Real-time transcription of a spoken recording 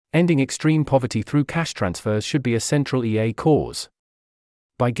Ending extreme poverty through cash transfers should be a central EA cause.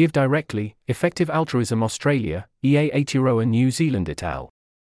 By GiveDirectly, Effective Altruism Australia, EA Aotearoa New Zealand et al.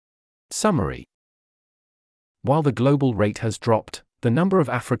 Summary. While the global rate has dropped, the number of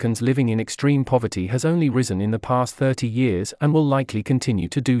Africans living in extreme poverty has only risen in the past 30 years and will likely continue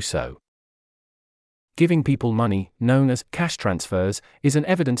to do so. Giving people money, known as cash transfers, is an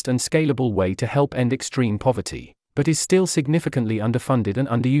evidenced and scalable way to help end extreme poverty, but is still significantly underfunded and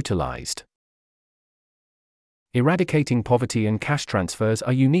underutilized. Eradicating poverty and cash transfers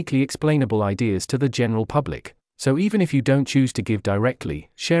are uniquely explainable ideas to the general public, so even if you don't choose to give directly,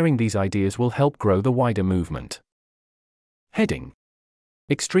 sharing these ideas will help grow the wider movement. Heading: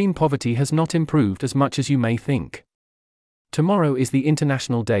 Extreme poverty has not improved as much as you may think. Tomorrow is the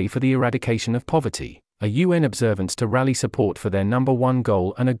International Day for the Eradication of Poverty, a UN observance to rally support for their number one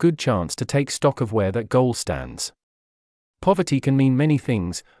goal and a good chance to take stock of where that goal stands. Poverty can mean many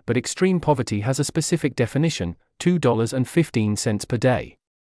things, but extreme poverty has a specific definition: $2.15 per day.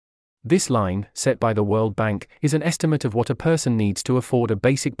 This line, set by the World Bank, is an estimate of what a person needs to afford a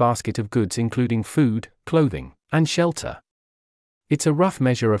basic basket of goods including food, clothing, and shelter. It's a rough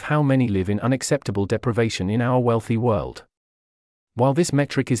measure of how many live in unacceptable deprivation in our wealthy world. While this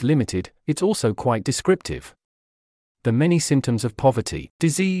metric is limited, it's also quite descriptive. The many symptoms of poverty,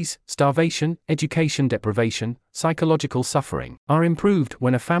 disease, starvation, education deprivation, psychological suffering, are improved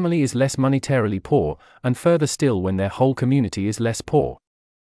when a family is less monetarily poor, and further still when their whole community is less poor.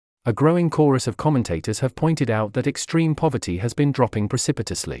 A growing chorus of commentators have pointed out that extreme poverty has been dropping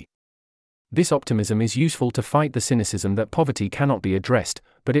precipitously. This optimism is useful to fight the cynicism that poverty cannot be addressed,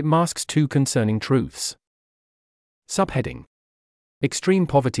 but it masks two concerning truths. Subheading: Extreme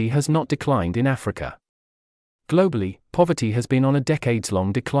poverty has not declined in Africa. Globally, poverty has been on a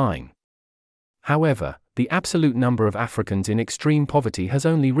decades-long decline. However, the absolute number of Africans in extreme poverty has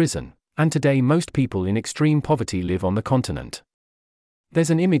only risen, and today most people in extreme poverty live on the continent.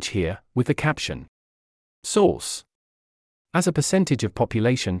 There's an image here, with the caption. Source: As a percentage of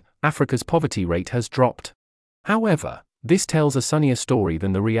population, Africa's poverty rate has dropped. However, this tells a sunnier story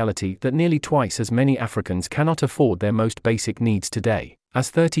than the reality that nearly twice as many Africans cannot afford their most basic needs today, as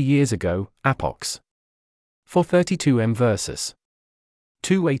 30 years ago, approx. 432m versus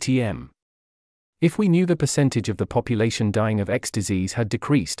 280m. If we knew the percentage of the population dying of X disease had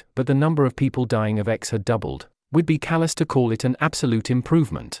decreased, but the number of people dying of X had doubled, we'd be callous to call it an absolute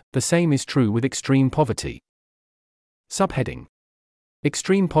improvement. The same is true with extreme poverty. Subheading: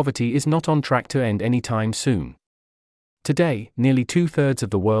 Extreme poverty is not on track to end anytime soon. Today, nearly 2/3 of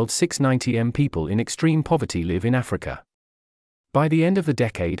the world's 690m people in extreme poverty live in Africa. By the end of the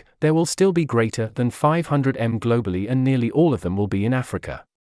decade, there will still be greater than 500m globally, and nearly all of them will be in Africa.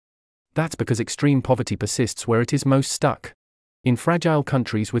 That's because extreme poverty persists where it is most stuck: in fragile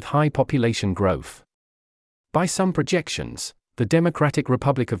countries with high population growth. By some projections, the Democratic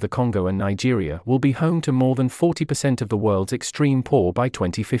Republic of the Congo and Nigeria will be home to more than 40% of the world's extreme poor by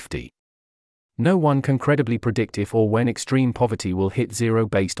 2050. No one can credibly predict if or when extreme poverty will hit zero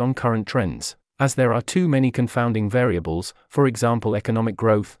based on current trends, as there are too many confounding variables, for example economic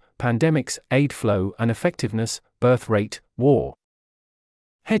growth, pandemics, aid flow and effectiveness, birth rate, war.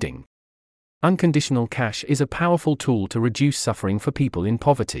 Heading: Unconditional cash is a powerful tool to reduce suffering for people in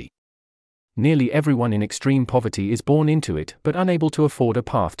poverty. Nearly everyone in extreme poverty is born into it but unable to afford a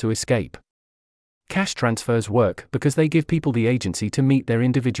path to escape. Cash transfers work because they give people the agency to meet their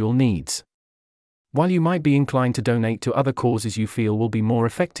individual needs. While you might be inclined to donate to other causes you feel will be more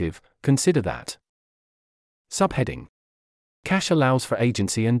effective, consider that. Subheading: Cash allows for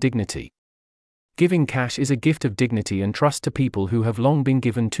agency and dignity. Giving cash is a gift of dignity and trust to people who have long been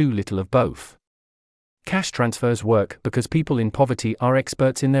given too little of both. Cash transfers work because people in poverty are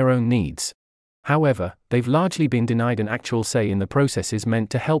experts in their own needs. However, they've largely been denied an actual say in the processes meant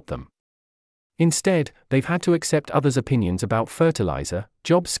to help them. Instead, they've had to accept others' opinions about fertilizer,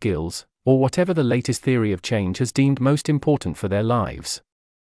 job skills, or whatever the latest theory of change has deemed most important for their lives.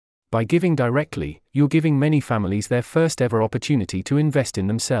 By giving directly, you're giving many families their first ever opportunity to invest in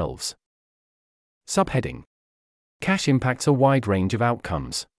themselves. Subheading: Cash impacts a wide range of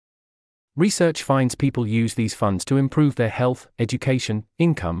outcomes. Research finds people use these funds to improve their health, education,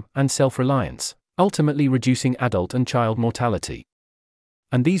 income, and self-reliance, ultimately reducing adult and child mortality.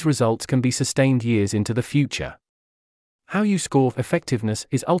 And these results can be sustained years into the future. How you score effectiveness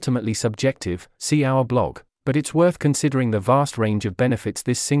is ultimately subjective, see our blog, but it's worth considering the vast range of benefits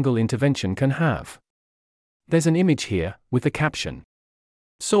this single intervention can have. There's an image here, with the caption.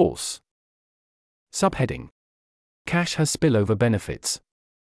 Source: Subheading: Cash has spillover benefits.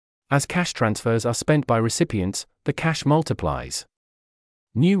 As cash transfers are spent by recipients, the cash multiplies.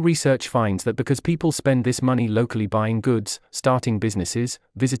 New research finds that because people spend this money locally buying goods, starting businesses,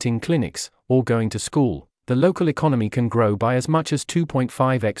 visiting clinics, or going to school, the local economy can grow by as much as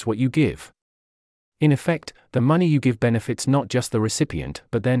 2.5x what you give. In effect, the money you give benefits not just the recipient,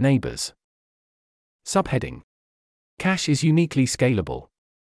 but their neighbors. Subheading: Cash is uniquely scalable.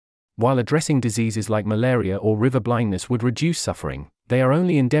 While addressing diseases like malaria or river blindness would reduce suffering, they are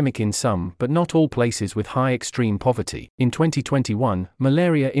only endemic in some but not all places with high extreme poverty. In 2021,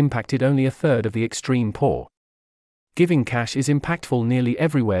 malaria impacted only a third of the extreme poor. Giving cash is impactful nearly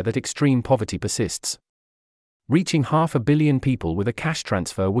everywhere that extreme poverty persists. Reaching 500 million people with a cash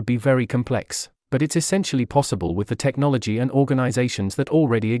transfer would be very complex, but it's essentially possible with the technology and organizations that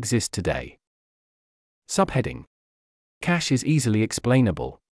already exist today. Subheading: Cash is easily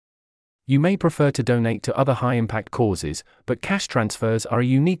explainable. You may prefer to donate to other high-impact causes, but cash transfers are a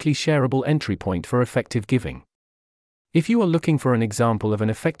uniquely shareable entry point for effective giving. If you are looking for an example of an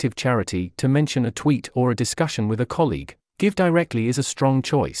effective charity to mention a tweet or a discussion with a colleague, GiveDirectly is a strong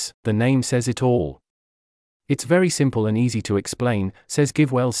choice. The name says it all. It's very simple and easy to explain, says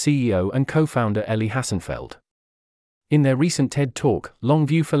GiveWell's CEO and co-founder Ellie Hassenfeld. In their recent TED Talk,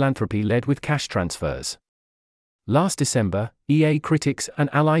 Longview Philanthropy led with cash transfers. Last December, EA critics and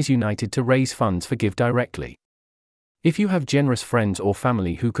allies united to raise funds for GiveDirectly. If you have generous friends or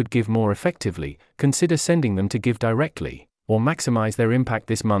family who could give more effectively, consider sending them to GiveDirectly, or maximize their impact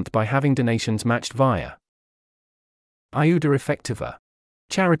this month by having donations matched via Aotearoa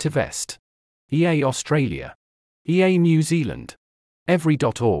Charitivest, EA Australia, EA New Zealand,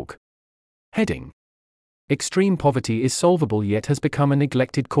 Every.org. Heading: Extreme poverty is solvable yet has become a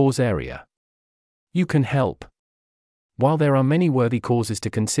neglected cause area. You can help. While there are many worthy causes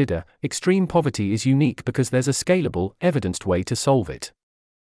to consider, extreme poverty is unique because there's a scalable, evidenced way to solve it.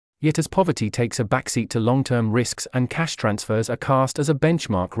 Yet as poverty takes a backseat to long-term risks and cash transfers are cast as a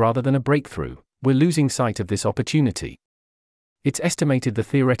benchmark rather than a breakthrough, we're losing sight of this opportunity. It's estimated the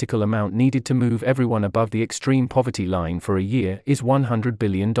theoretical amount needed to move everyone above the extreme poverty line for a year is $100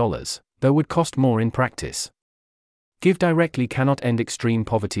 billion, though would cost more in practice. GiveDirectly cannot end extreme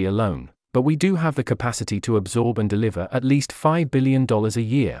poverty alone, but we do have the capacity to absorb and deliver at least $5 billion a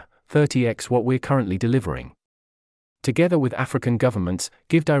year, 30x what we're currently delivering. Together with African governments,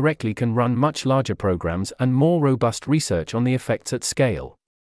 GiveDirectly can run much larger programs and more robust research on the effects at scale.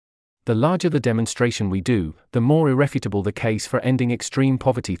 The larger the demonstration we do, the more irrefutable the case for ending extreme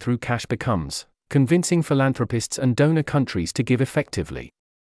poverty through cash becomes, convincing philanthropists and donor countries to give effectively.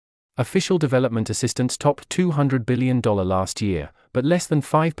 Official development assistance topped $200 billion last year, but less than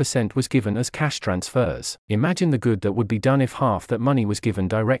 5% was given as cash transfers. Imagine the good that would be done if half that money was given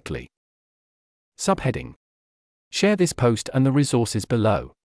directly. Subheading: Share this post and the resources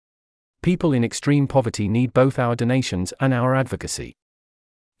below. People in extreme poverty need both our donations and our advocacy.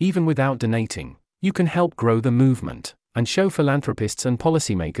 Even without donating, you can help grow the movement, and show philanthropists and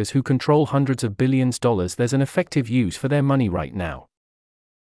policymakers who control hundreds of billions of dollars there's an effective use for their money right now.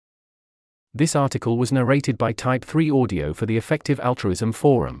 This article was narrated by Type 3 Audio for the Effective Altruism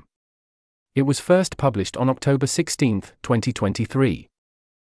Forum. It was first published on October 16, 2023.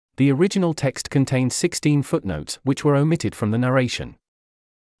 The original text contains 16 footnotes which were omitted from the narration.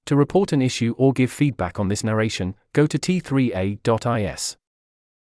 To report an issue or give feedback on this narration, go to t3a.is.